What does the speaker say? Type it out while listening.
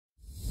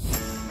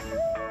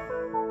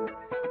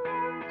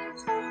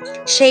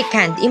shake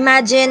hand.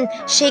 Imagine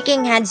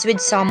shaking hands with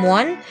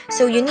someone.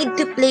 So you need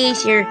to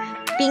place your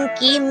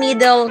pinky,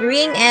 middle,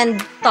 ring,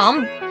 and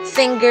thumb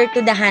finger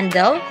to the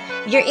handle.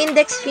 Your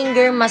index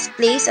finger must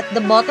place at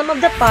the bottom of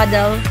the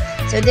paddle.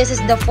 So this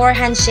is the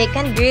forehand shake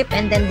hand grip,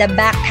 and then the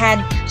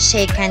backhand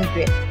shake hand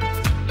grip.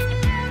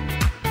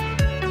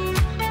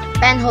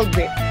 Pen hold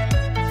grip.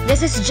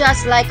 This is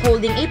just like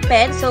holding a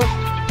pen. So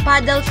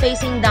paddle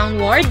facing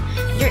downward.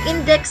 Your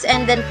index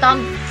and then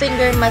thumb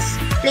finger must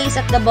place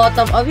at the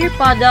bottom of your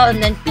paddle,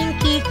 and then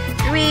pinky,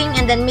 ring,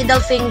 and then middle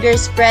finger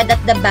spread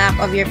at the back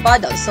of your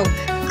paddle. So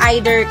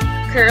either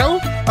curl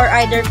or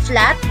either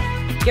flat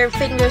your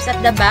fingers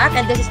at the back,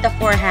 and this is the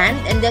forehand,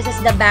 and this is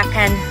the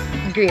backhand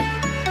grip.